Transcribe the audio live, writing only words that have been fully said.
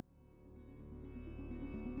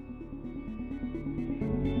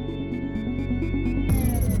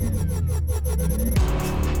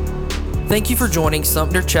Thank you for joining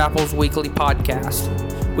Sumter Chapel's weekly podcast.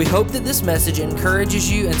 We hope that this message encourages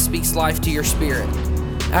you and speaks life to your spirit.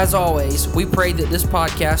 As always, we pray that this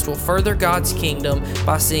podcast will further God's kingdom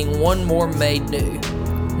by seeing one more made new.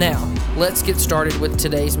 Now, let's get started with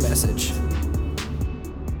today's message.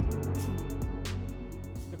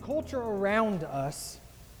 The culture around us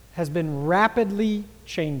has been rapidly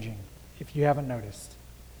changing, if you haven't noticed.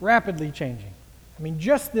 Rapidly changing. I mean,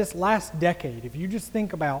 just this last decade, if you just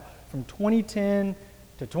think about from 2010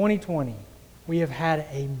 to 2020, we have had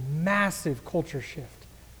a massive culture shift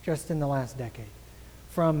just in the last decade.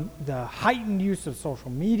 From the heightened use of social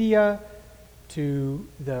media to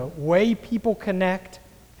the way people connect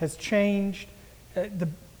has changed.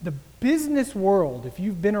 The business world, if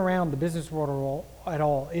you've been around the business world at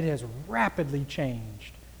all, it has rapidly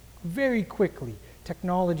changed very quickly.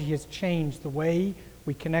 Technology has changed the way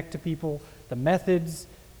we connect to people, the methods,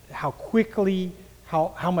 how quickly,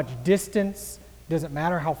 how much distance, doesn't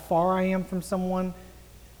matter how far I am from someone,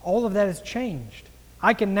 all of that has changed.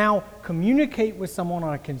 I can now communicate with someone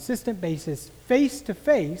on a consistent basis, face to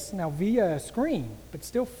face, now via a screen, but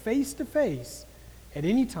still face to face, at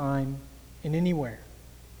any time and anywhere,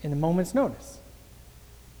 in a moment's notice.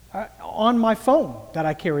 On my phone that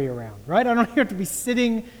I carry around, right? I don't have to be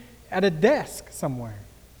sitting at a desk somewhere.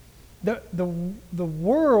 The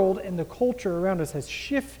world and the culture around us has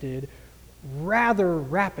shifted rather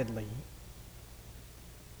rapidly.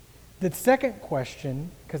 The second question,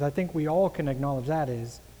 because I think we all can acknowledge that,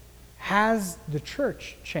 is, has the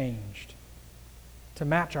church changed to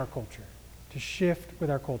match our culture, to shift with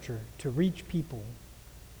our culture, to reach people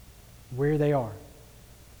where they are?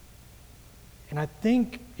 And I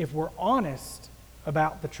think if we're honest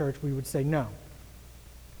about the church, we would say no.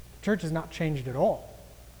 The church has not changed at all.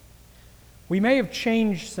 We may have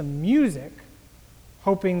changed some music,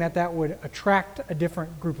 hoping that that would attract a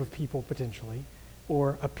different group of people potentially,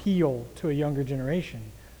 or appeal to a younger generation.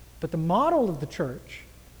 But the model of the church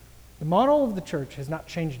has not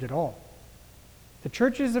changed at all. The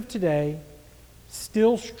churches of today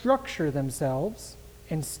still structure themselves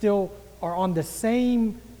and still are on the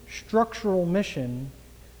same structural mission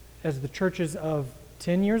as the churches of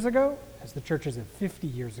 10 years ago, as the churches of 50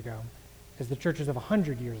 years ago, as the churches of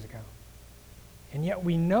 100 years ago. And yet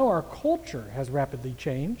we know our culture has rapidly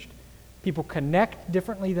changed. People connect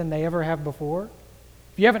differently than they ever have before.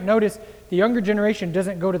 If you haven't noticed, the younger generation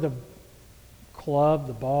doesn't go to the club,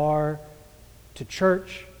 the bar, to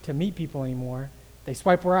church to meet people anymore. They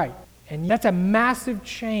swipe right. And that's a massive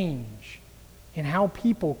change in how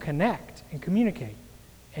people connect and communicate.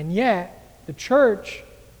 And yet, the church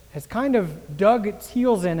has kind of dug its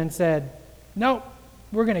heels in and said, nope,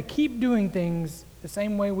 we're going to keep doing things the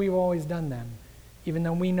same way we've always done them, even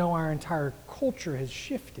though we know our entire culture has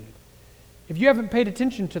shifted. If you haven't paid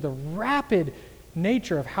attention to the rapid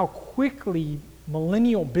nature of how quickly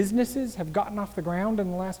millennial businesses have gotten off the ground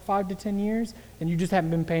in the last 5 to 10 years, then you just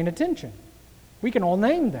haven't been paying attention. We can all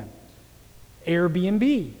name them.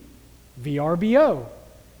 Airbnb, VRBO.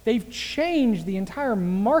 They've changed the entire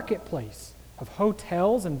marketplace of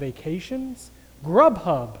hotels and vacations.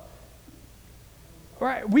 Grubhub.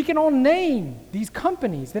 Right, we can all name these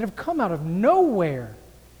companies that have come out of nowhere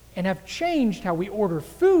and have changed how we order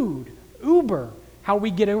food, Uber, how we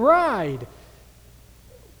get a ride.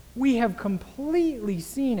 We have completely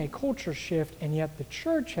seen a culture shift, and yet the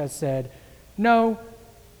church has said, no,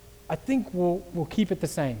 I think we'll keep it the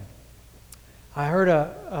same. I heard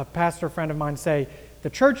a pastor friend of mine say, the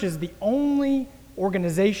church is the only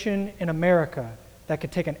organization in America that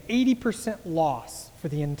could take an 80% loss for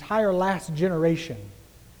the entire last generation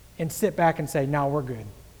and sit back and say, no, we're good.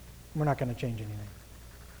 We're not going to change anything.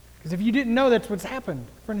 Because if you didn't know, that's what's happened.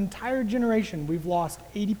 For an entire generation, we've lost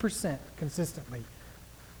 80% consistently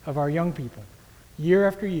of our young people, year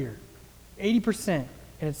after year. 80%, and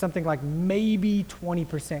it's something like maybe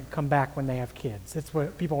 20% come back when they have kids. That's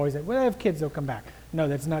what people always say, well, they have kids, they'll come back. No,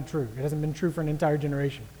 that's not true. It hasn't been true for an entire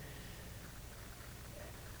generation.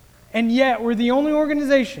 And yet, we're the only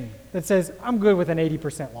organization that says, I'm good with an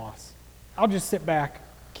 80% loss. I'll just sit back,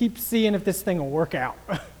 keep seeing if this thing will work out.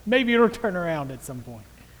 Maybe it'll turn around at some point.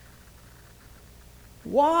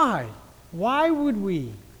 Why? Why would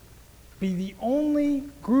we be the only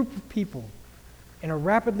group of people in a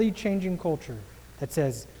rapidly changing culture that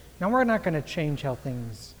says, no, we're not going to change how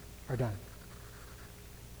things are done?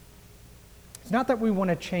 It's not that we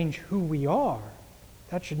want to change who we are.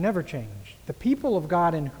 That should never change. The people of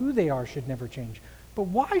God and who they are should never change. But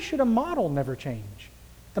why should a model never change?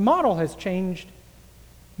 The model has changed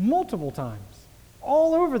multiple times,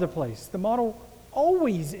 all over the place. The model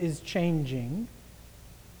always is changing.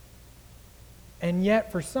 And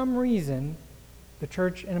yet, for some reason, the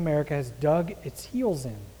church in America has dug its heels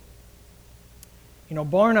in. You know,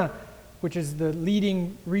 Barna, which is the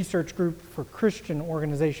leading research group for Christian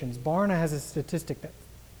organizations, Barna has a statistic that,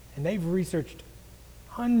 and they've researched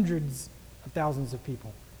hundreds of thousands of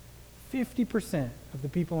people. 50% of the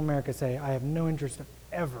people in America say, I have no interest of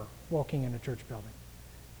ever walking in a church building.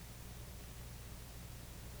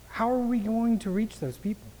 How are we going to reach those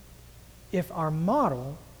people if our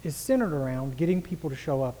model is centered around getting people to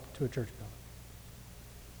show up to a church building?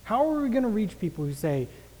 How are we going to reach people who say,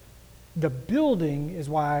 the building is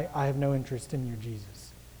why I have no interest in your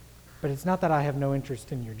Jesus? But it's not that I have no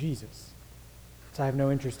interest in your Jesus. It's I have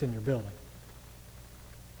no interest in your building.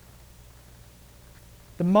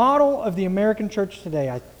 The model of the American church today,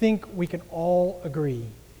 I think we can all agree,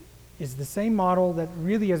 is the same model that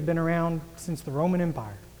really has been around since the Roman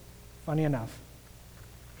Empire, funny enough.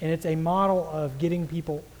 And it's a model of getting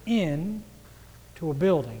people in to a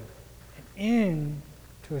building and in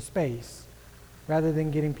to a space rather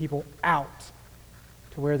than getting people out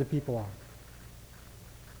to where the people are.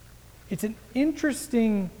 It's an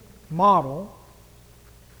interesting model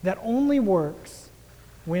that only works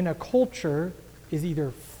when a culture is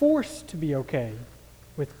either forced to be okay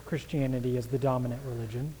with Christianity as the dominant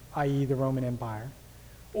religion, i.e. the Roman Empire,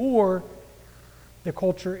 or the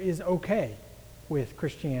culture is okay with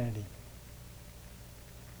Christianity.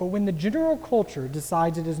 But when the general culture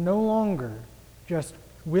decides it is no longer just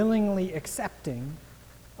willingly accepting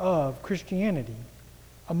of Christianity,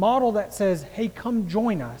 a model that says, hey, come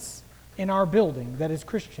join us in our building that is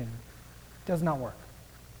Christian, does not work.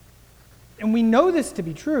 And we know this to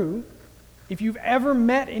be true if you've ever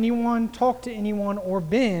met anyone, talked to anyone, or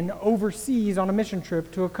been overseas on a mission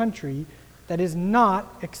trip to a country that is not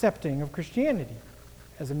accepting of Christianity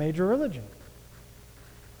as a major religion.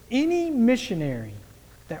 Any missionary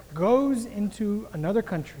that goes into another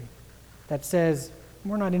country that says,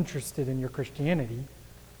 we're not interested in your Christianity,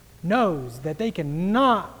 knows that they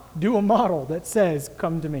cannot do a model that says,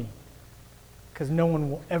 come to me, because no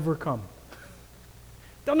one will ever come.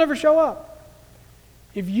 They'll never show up.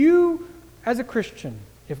 If you, as a Christian,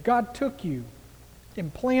 if God took you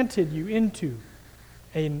and planted you into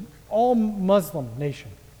an all-Muslim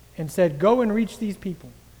nation and said, go and reach these people,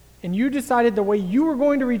 and you decided the way you were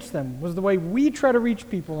going to reach them was the way we try to reach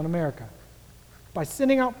people in America, by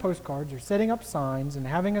sending out postcards or setting up signs and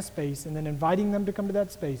having a space and then inviting them to come to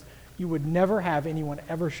that space, you would never have anyone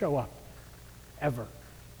ever show up. Ever.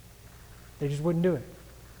 They just wouldn't do it.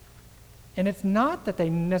 And it's not that they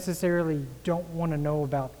necessarily don't want to know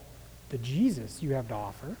about the Jesus you have to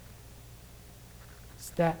offer. It's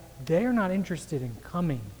that they're not interested in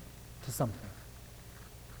coming to something.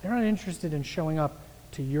 They're not interested in showing up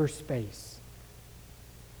to your space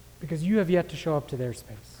because you have yet to show up to their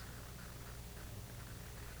space.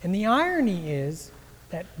 And the irony is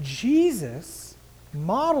that Jesus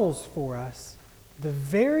models for us the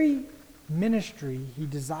very ministry he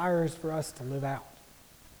desires for us to live out.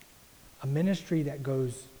 A ministry that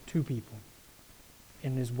goes to people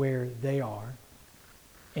and is where they are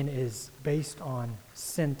and is based on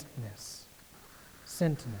sentness.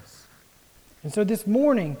 Sentness. And so this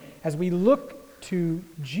morning, as we look to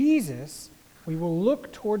Jesus, we will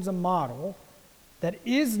look towards a model that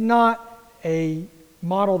is not a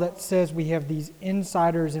model that says we have these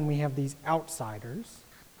insiders and we have these outsiders,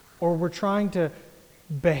 or we're trying to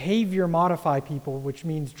behavior modify people, which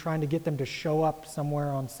means trying to get them to show up somewhere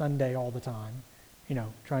on Sunday all the time,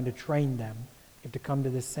 trying to train them. You have to come to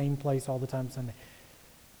this same place all the time Sunday.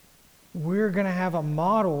 We're going to have a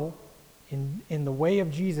model in the way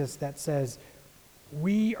of Jesus that says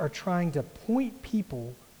we are trying to point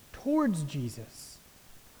people towards Jesus,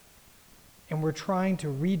 and we're trying to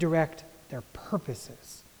redirect their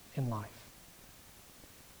purposes in life.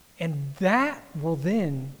 And that will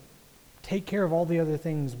then take care of all the other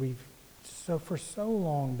things we've for so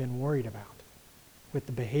long been worried about with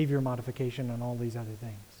the behavior modification and all these other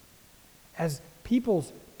things. As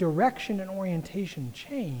people's direction and orientation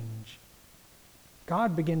change,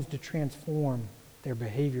 God begins to transform their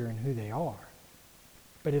behavior and who they are.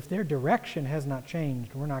 But if their direction has not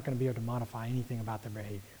changed, we're not going to be able to modify anything about their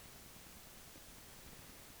behavior.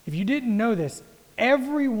 If you didn't know this,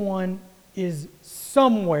 everyone is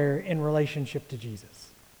somewhere in relationship to Jesus.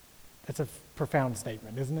 That's a profound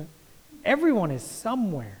statement, isn't it? Everyone is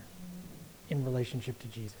somewhere in relationship to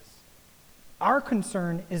Jesus. Our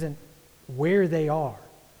concern isn't where they are.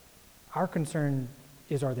 Our concern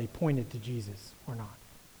is, are they pointed to Jesus or not?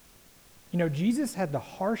 Jesus had the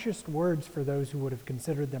harshest words for those who would have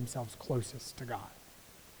considered themselves closest to God.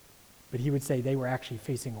 But he would say they were actually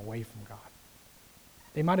facing away from God.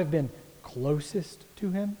 They might have been closest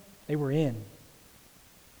to him. They were in,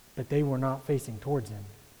 but they were not facing towards him.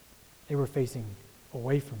 They were facing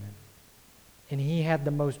away from him. And he had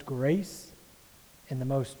the most grace and the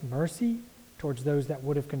most mercy towards those that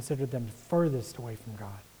would have considered them furthest away from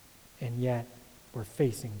God, and yet were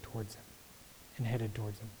facing towards him and headed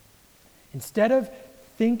towards him. Instead of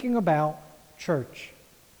thinking about church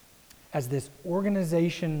as this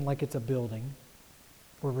organization like it's a building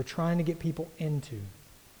where we're trying to get people into,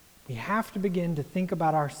 we have to begin to think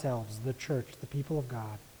about ourselves, the church, the people of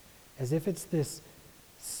God, as if it's this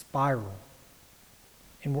spiral.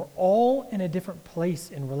 And we're all in a different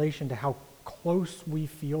place in relation to how close we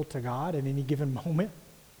feel to God at any given moment,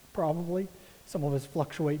 probably. Some of us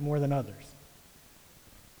fluctuate more than others.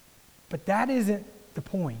 But that isn't the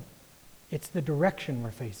point. It's the direction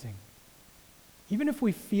we're facing. Even if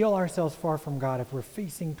we feel ourselves far from God, if we're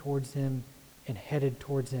facing towards him and headed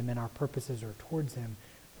towards him and our purposes are towards him,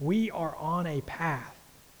 we are on a path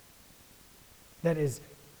that is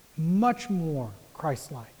much more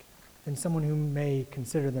Christ-like than someone who may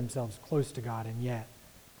consider themselves close to God and yet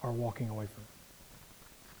are walking away from him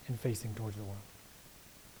and facing towards the world.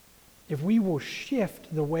 If we will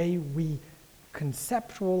shift the way we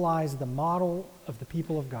conceptualize the model of the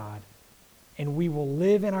people of God, and we will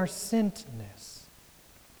live in our sentness,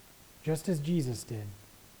 just as Jesus did,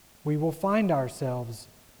 we will find ourselves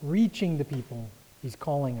reaching the people he's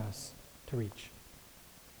calling us to reach.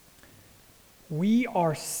 We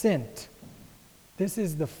are sent. This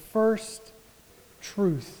is the first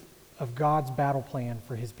truth of God's battle plan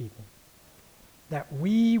for his people. That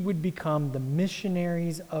we would become the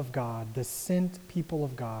missionaries of God, the sent people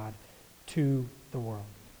of God to the world.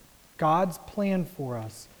 God's plan for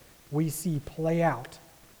us we see play out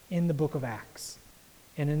in the book of Acts.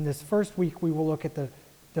 And in this first week, we will look at the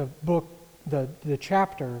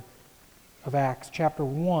chapter of Acts, chapter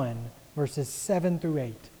 1, verses 7 through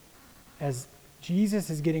 8. As Jesus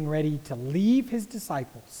is getting ready to leave his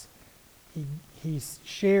disciples, he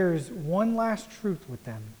shares one last truth with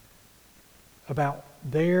them about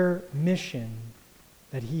their mission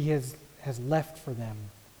that he has left for them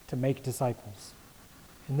to make disciples.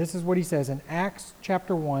 And this is what he says in Acts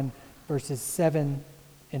chapter 1, verses 7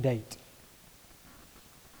 and 8.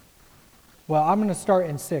 Well, I'm going to start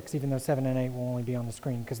in 6, even though 7 and 8 will only be on the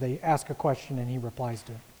screen, because they ask a question and he replies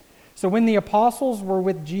to it. So when the apostles were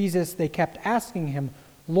with Jesus, they kept asking him,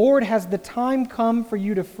 "Lord, has the time come for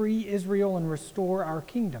you to free Israel and restore our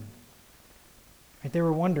kingdom?" Right? They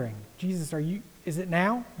were wondering, Jesus, is it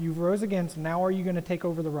now? You rose again, so now are you going to take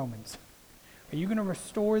over the Romans? Are you going to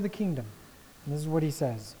restore the kingdom? And this is what he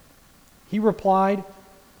says. He replied,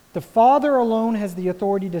 "The Father alone has the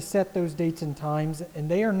authority to set those dates and times, and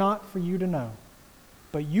they are not for you to know.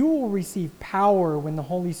 But you will receive power when the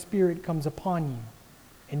Holy Spirit comes upon you,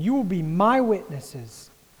 and you will be my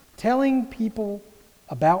witnesses, telling people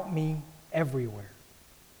about me everywhere,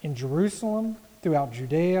 in Jerusalem, throughout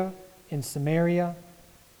Judea, in Samaria,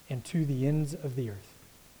 and to the ends of the earth."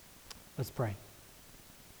 Let's pray.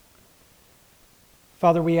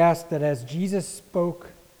 Father, we ask that as Jesus spoke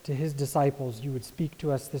to his disciples, you would speak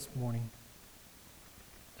to us this morning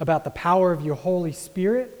about the power of your Holy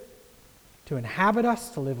Spirit to inhabit us,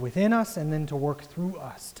 to live within us, and then to work through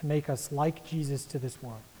us, to make us like Jesus to this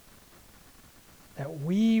world. That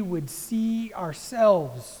we would see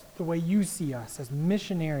ourselves the way you see us, as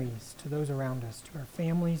missionaries to those around us, to our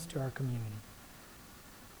families, to our community.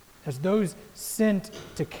 As those sent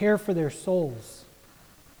to care for their souls,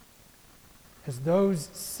 as those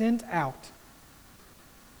sent out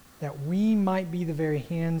that we might be the very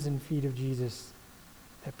hands and feet of Jesus,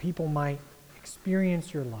 that people might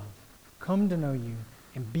experience your love, come to know you,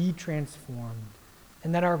 and be transformed.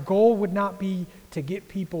 And that our goal would not be to get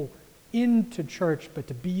people into church, but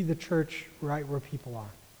to be the church right where people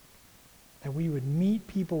are. That we would meet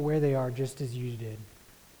people where they are, just as you did.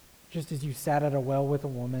 Just as you sat at a well with a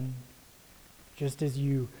woman, just as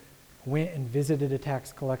you went and visited a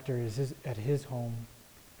tax collector at his home,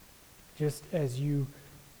 just as you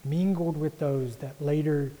mingled with those that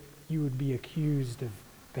later you would be accused of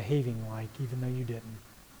behaving like, even though you didn't.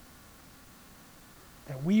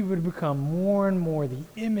 That we would become more and more the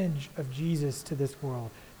image of Jesus to this world,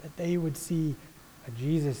 that they would see a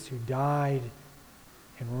Jesus who died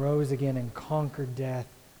and rose again and conquered death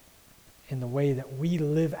in the way that we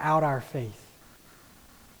live out our faith.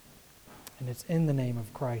 And it's in the name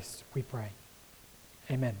of Christ we pray.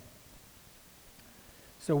 Amen.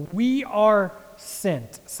 So we are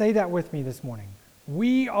sent. Say that with me this morning.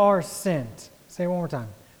 We are sent. Say it one more time.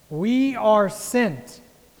 We are sent.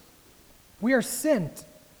 We are sent.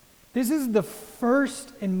 This is the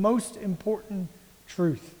first and most important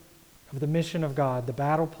truth of the mission of God, the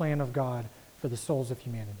battle plan of God for the souls of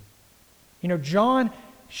humanity. You know, John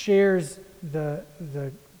shares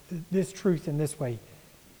this truth in this way.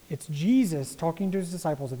 It's Jesus talking to his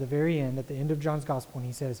disciples at the very end, at the end of John's gospel, and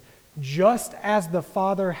he says, just as the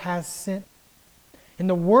Father has sent. And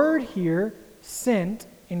the word here, sent,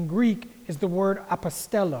 in Greek, is the word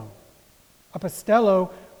apostello.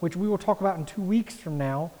 Apostello, which we will talk about in 2 weeks from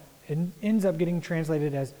now, it ends up getting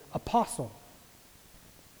translated as apostle.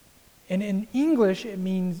 And in English, it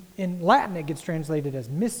means, in Latin, it gets translated as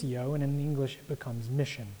missio, and in English, it becomes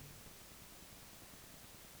mission.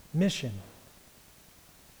 Mission.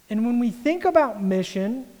 And when we think about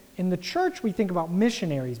mission, in the church, we think about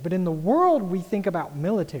missionaries, but in the world, we think about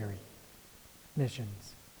military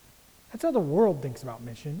missions. That's how the world thinks about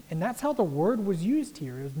mission, and that's how the word was used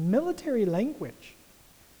here. It was military language.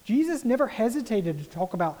 Jesus never hesitated to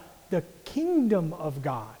talk about the kingdom of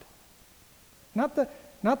God, not the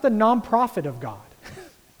nonprofit of God.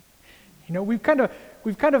 You know, we've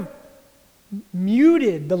kind of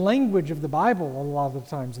muted the language of the Bible a lot of the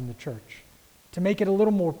times in the church to make it a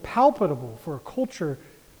little more palpable for a culture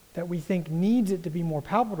that we think needs it to be more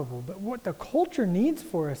palpable. But what the culture needs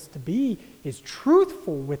for us to be is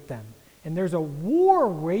truthful with them. And there's a war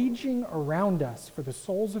raging around us for the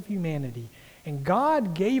souls of humanity. And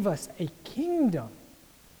God gave us a kingdom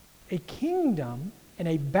and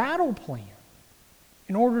a battle plan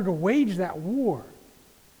in order to wage that war.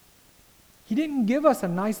 He didn't give us a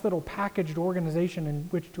nice little packaged organization in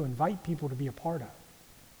which to invite people to be a part of.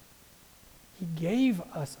 He gave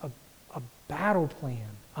us a battle plan,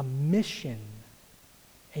 a mission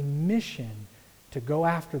to go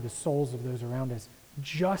after the souls of those around us,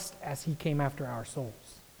 just as he came after our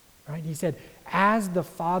souls. Right? He said, as the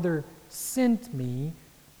Father sent me,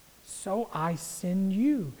 so I send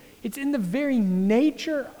you. It's in the very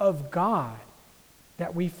nature of God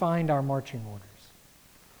that we find our marching orders.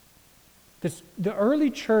 The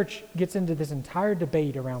early church gets into this entire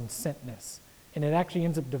debate around sentness, and it actually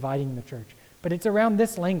ends up dividing the church. But it's around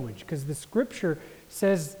this language, because the scripture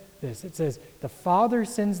says this. It says, the Father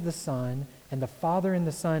sends the Son, and the Father and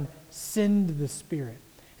the Son send the Spirit.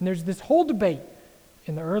 And there's this whole debate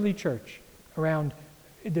in the early church around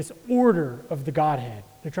this order of the Godhead.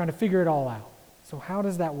 They're trying to figure it all out. So how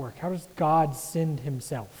does that work? How does God send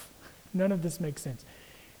himself? None of this makes sense.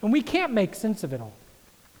 And we can't make sense of it all.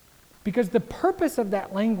 Because the purpose of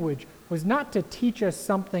that language was not to teach us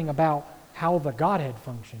something about how the Godhead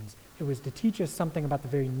functions. It was to teach us something about the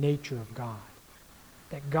very nature of God.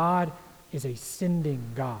 That God is a sending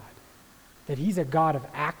God. That he's a God of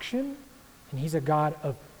action, and he's a God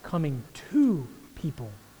of coming to people,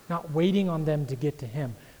 not waiting on them to get to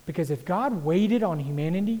him. Because if God waited on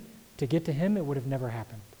humanity to get to him, it would have never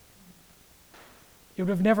happened. It would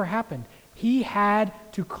have never happened. He had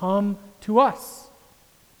to come to us.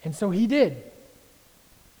 And so he did.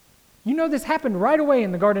 You know, this happened right away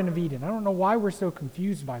in the Garden of Eden. I don't know why we're so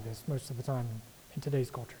confused by this most of the time in today's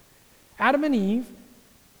culture. Adam and Eve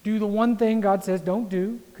do the one thing God says don't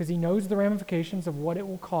do, because he knows the ramifications of what it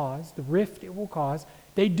will cause, the rift it will cause.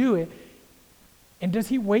 They do it. And does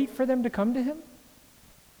he wait for them to come to him?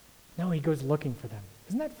 No, he goes looking for them.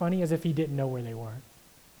 Isn't that funny? As if he didn't know where they were.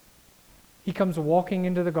 He comes walking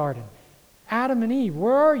into the garden. Adam and Eve,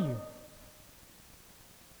 where are you?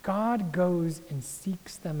 God goes and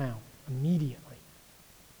seeks them out immediately.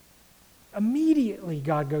 Immediately,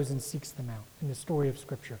 God goes and seeks them out in the story of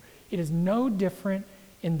Scripture. It is no different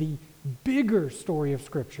in the bigger story of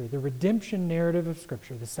Scripture, the redemption narrative of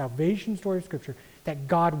Scripture, the salvation story of Scripture, that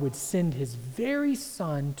God would send his very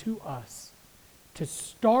Son to us to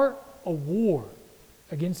start a war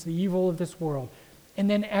against the evil of this world. And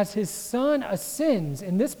then as his Son ascends,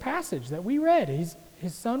 in this passage that we read, his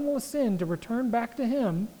Son will ascend to return back to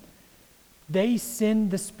him. They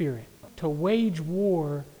send the Spirit to wage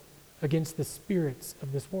war against the spirits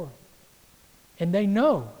of this world. And they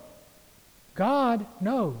know, God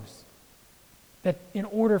knows, that in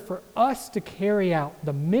order for us to carry out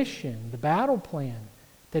the mission, the battle plan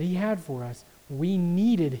that he had for us, we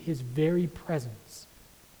needed his very presence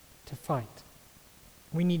to fight.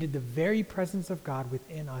 We needed the very presence of God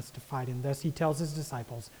within us to fight. And thus he tells his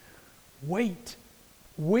disciples, wait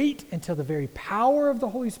until the very power of the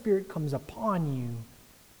Holy Spirit comes upon you,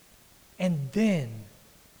 and then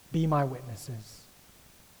be my witnesses.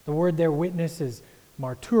 The word there, witness, is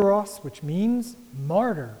marturos, which means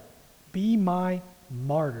martyr. Be my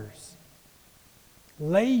martyrs.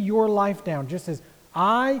 Lay your life down. Just as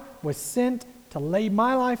I was sent to lay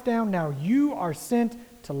my life down, now you are sent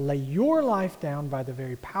to lay your life down by the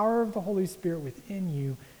very power of the Holy Spirit within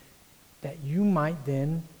you, that you might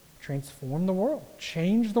then transform the world,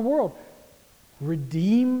 change the world,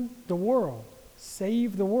 redeem the world,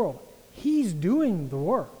 save the world. He's doing the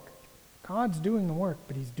work. God's doing the work,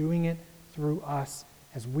 but he's doing it through us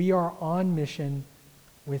as we are on mission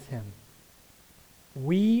with him.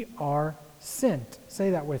 We are sent.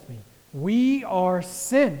 Say that with me. We are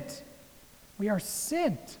sent. We are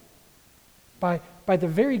sent by the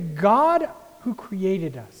very God who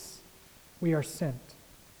created us. We are sent.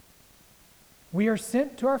 We are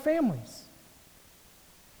sent to our families.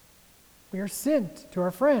 We are sent to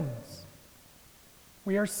our friends.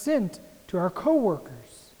 We are sent to our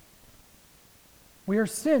coworkers. We are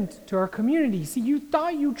sent to our community. See, you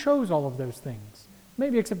thought you chose all of those things.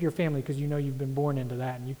 Maybe except your family, because you know you've been born into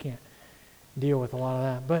that and you can't deal with a lot of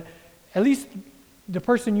that. But at least the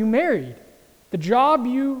person you married, the job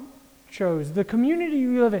you chose, the community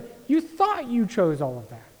you live in, you thought you chose all of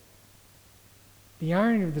that. The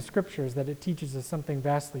irony of the scripture is that it teaches us something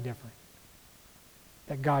vastly different.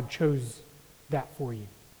 That God chose that for you.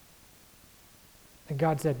 And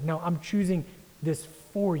God said, no, I'm choosing this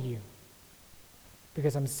for you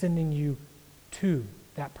because I'm sending you to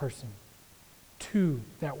that person, to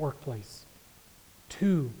that workplace,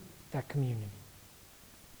 to that community.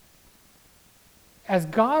 As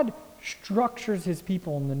God structures his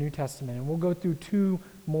people in the New Testament, and we'll go through 2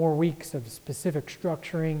 more weeks of specific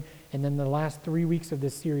structuring, and then the last 3 weeks of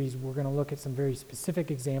this series, we're going to look at some very specific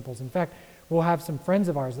examples. In fact, we'll have some friends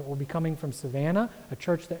of ours that will be coming from Savannah, a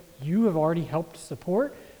church that you have already helped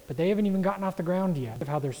support, but they haven't even gotten off the ground yet, of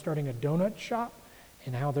how they're starting a donut shop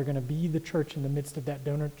and how they're going to be the church in the midst of that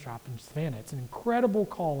donut shop in Savannah. It's an incredible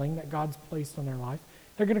calling that God's placed on their life.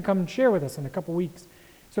 They're going to come and share with us in a couple weeks.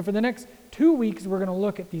 So for the next 2 weeks, we're going to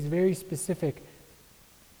look at these very specific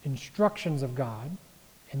instructions of God,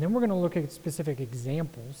 and then we're going to look at specific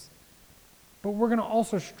examples, but we're going to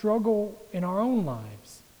also struggle in our own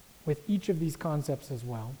lives with each of these concepts as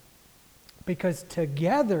well, because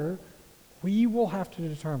together we will have to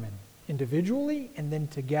determine, individually and then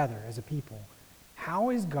together as a people,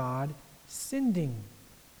 how is God sending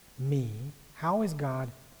me? How is God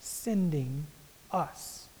sending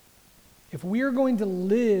us? If we are going to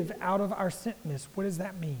live out of our sentness, what does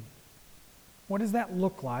that mean? What does that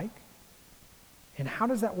look like? And how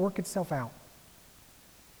does that work itself out?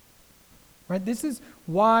 Right? This is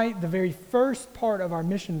why the very first part of our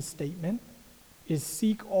mission statement is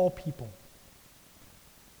seek all people.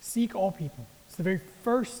 Seek all people. It's the very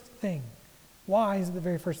first thing. Why is it the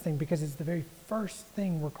very first thing? Because it's the very first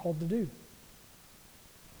thing we're called to do.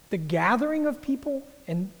 The gathering of people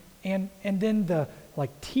and then the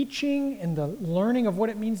teaching and the learning of what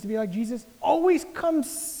it means to be like Jesus always comes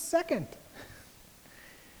second.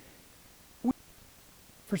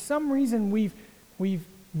 For some reason, we've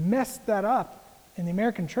messed that up in the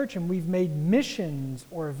American church, and we've made missions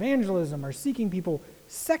or evangelism or seeking people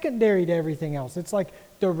secondary to everything else. It's like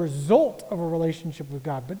the result of a relationship with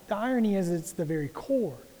God. But the irony is it's the very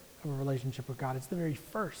core of a relationship with God. It's the very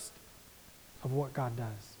first of what God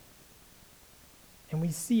does. And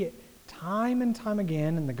we see it time and time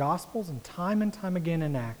again in the Gospels and time again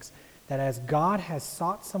in Acts, that as God has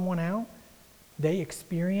sought someone out, they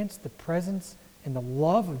experience the presence and the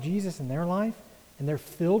love of Jesus in their life, and they're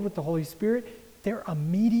filled with the Holy Spirit. Their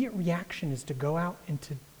immediate reaction is to go out and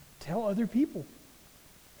to tell other people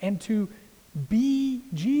and to be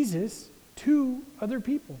Jesus to other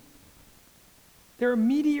people. Their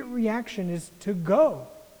immediate reaction is to go.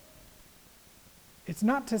 It's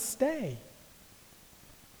not to stay.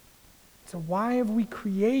 So why have we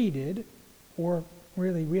created, or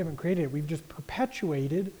really we haven't created it, we've just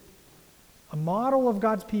perpetuated a model of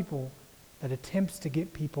God's people that attempts to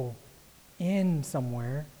get people in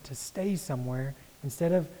somewhere, to stay somewhere,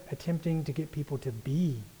 instead of attempting to get people to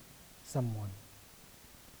be someone,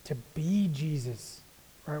 to be Jesus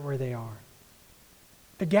right where they are.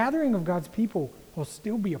 The gathering of God's people will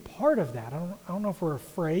still be a part of that. I don't know if we're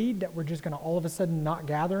afraid that we're just going to all of a sudden not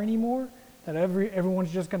gather anymore, that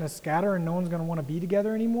everyone's just going to scatter and no one's going to want to be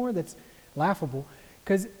together anymore. That's laughable,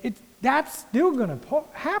 because that's still going to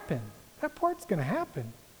happen. That part's going to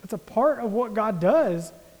happen. It's a part of what God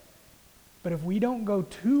does. But if we don't go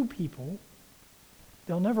to people,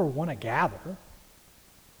 they'll never want to gather.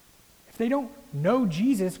 If they don't know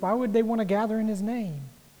Jesus, why would they want to gather in his name?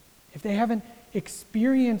 If they haven't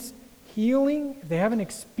experienced healing, if they haven't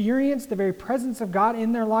experienced the very presence of God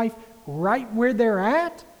in their life right where they're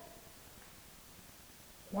at,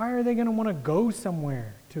 why are they going to want to go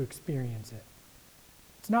somewhere to experience it?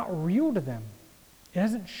 It's not real to them. It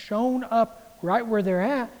hasn't shown up right where they're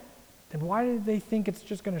at. Then why do they think it's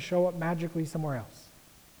just going to show up magically somewhere else?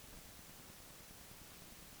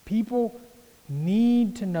 People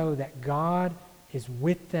need to know that God is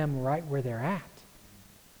with them right where they're at.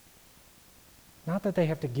 Not that they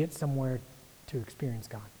have to get somewhere to experience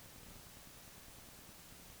God.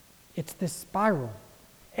 It's this spiral.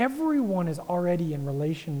 Everyone is already in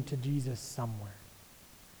relation to Jesus somewhere.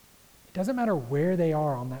 It doesn't matter where they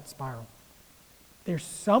are on that spiral. They're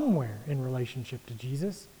somewhere in relationship to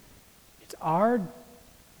Jesus. It's our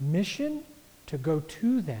mission to go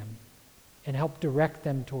to them and help direct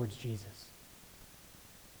them towards Jesus.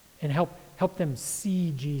 And help them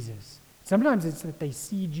see Jesus. Sometimes it's that they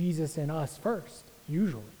see Jesus in us first,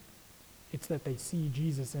 usually. It's that they see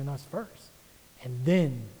Jesus in us first. And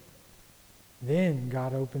then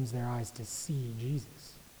God opens their eyes to see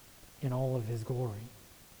Jesus in all of his glory,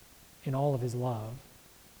 in all of his love.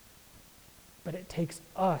 But it takes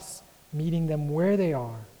us meeting them where they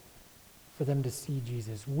are for them to see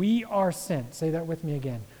Jesus. We are sent. Say that with me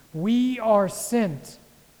again. We are sent.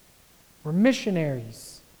 We're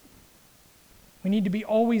missionaries. We need to be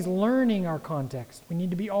always learning our context. We need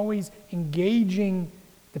to be always engaging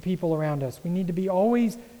the people around us. We need to be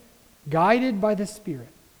always guided by the Spirit.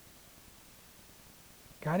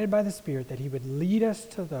 Guided by the Spirit that he would lead us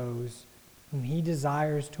to those whom he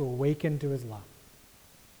desires to awaken to his love.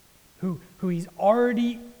 Who he's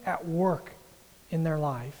already at work in their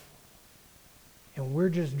life. And we're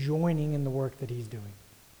just joining in the work that he's doing.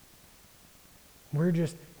 We're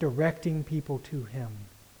just directing people to him.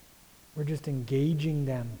 We're just engaging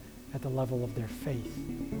them at the level of their faith.